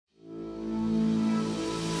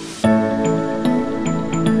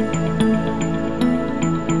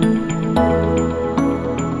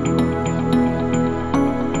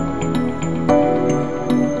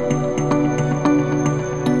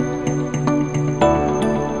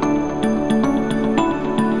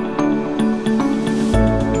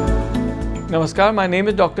Namaskar, my name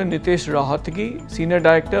is Dr. Nitesh Rohatgi, Senior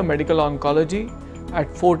Director, Medical Oncology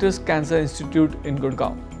at Fortis Cancer Institute in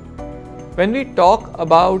Gurugram. When we talk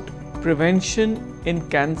about prevention in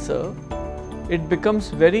cancer, it becomes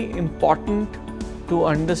very important to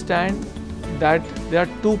understand that there are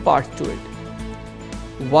two parts to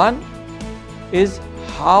it. One is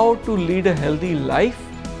how to lead a healthy life,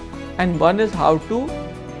 and one is how to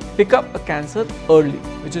pick up a cancer early,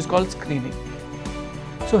 which is called screening.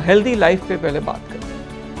 So healthy life पे पहले बात करते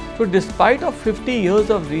हैं. So despite of 50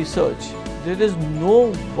 years of research, there is no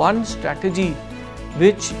one strategy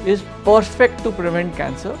which is perfect to prevent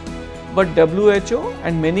cancer. But WHO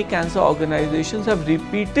and many cancer organizations have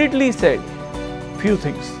repeatedly said few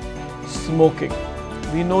things. Smoking.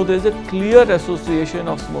 We know there is a clear association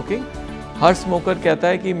of smoking. Her smoker कहता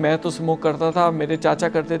है कि मैं तो smoke करता था, मेरे चाचा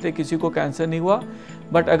करते थे, किसी को कैंसर नहीं हुआ.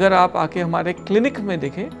 बट अगर आप आके हमारे क्लिनिक में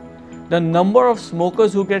देखें, the number of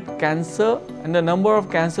smokers who get cancer and the number of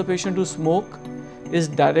cancer patients who smoke is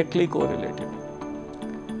directly correlated.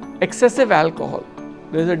 Excessive alcohol.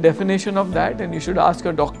 There is a definition of that and you should ask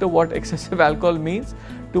your doctor what excessive alcohol means.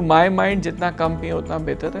 To my mind, जितना कम पिए उतना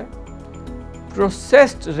बेहतर है.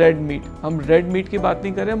 Processed red meat. हम red meat की बात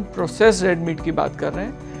नहीं कर रहे, हम processed red meat की बात कर रहे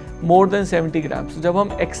हैं. More than 70 grams. जब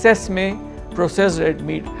हम excess में processed red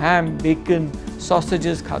meat, ham, bacon,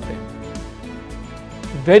 sausages खाते हैं.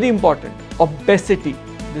 Very important, obesity.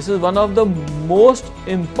 This is one of the most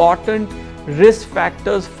important risk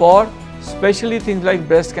factors for especially things like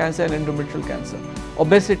breast cancer and endometrial cancer.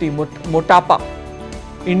 Obesity, मोटापा.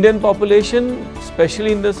 Indian population,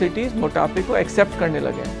 especially in the cities, मोटापे को accept करने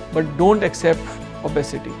लगे हैं. But don't accept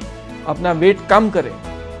obesity. अपना weight कम करें.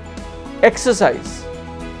 Exercise.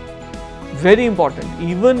 Very important.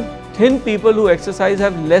 Even thin people who exercise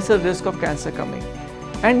have lesser risk of cancer coming.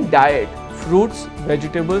 And diet. Fruits,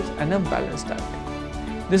 vegetables and a balanced diet.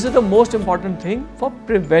 This is the most important thing for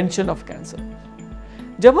prevention of cancer.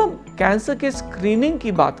 जब हम cancer के screening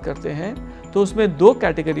की बात करते हैं तो उसमें दो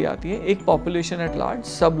कैटेगरी आती है, एक पॉपुलेशन एट लार्ज,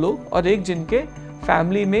 सब लोग, और एक जिनके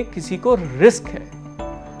फैमिली में किसी को रिस्क है.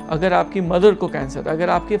 अगर आपकी मदर को कैंसर, अगर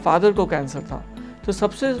आपके फादर को कैंसर था, तो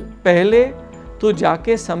सबसे पहले तो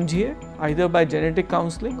जाके समझिए आइदर बाय जेनेटिक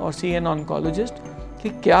काउंसलिंग और सी एन ऑन्कोलॉजिस्ट कि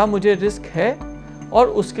क्या मुझे रिस्क है और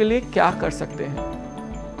उसके लिए क्या कर सकते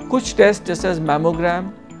हैं. कुछ टेस्ट जैसे मैमोग्राम,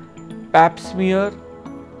 पैप स्मीयर,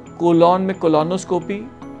 कोलॉन में कोलोनोस्कोपी,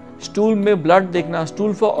 स्टूल में ब्लड देखना,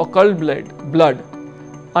 stool for occult blood,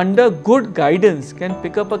 under good guidance can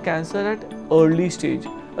pick up a cancer at early stage,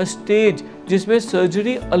 a stage जिसमें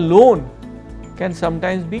surgery alone can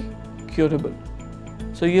sometimes be curable.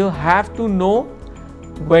 So you have to know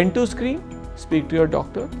when to screen, speak to your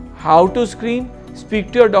doctor, how to screen, speak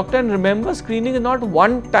to your doctor, and remember screening is not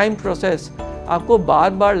one time process. आपको बार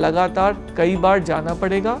बार लगातार कई बार जाना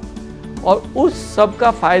पड़ेगा और उस सब का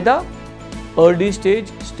फायदा early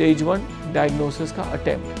stage, stage 1 diagnosis का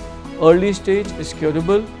attempt. Early stage is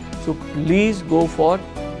curable, so please go for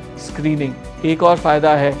screening. एक और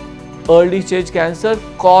फायदा है, early stage cancer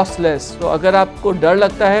costless. तो अगर आपको डर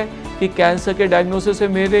लगता है कि कैंसर के डायग्नोसिस से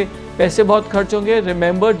मेरे पैसे बहुत खर्च होंगे,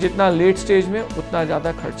 रिमेंबर जितना लेट स्टेज में उतना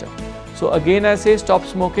ज़्यादा खर्चा. So again I say stop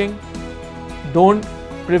smoking, don't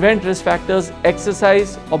prevent risk factors,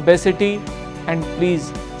 exercise, obesity, and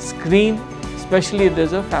please screen, especially if there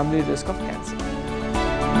is a family risk of cancer.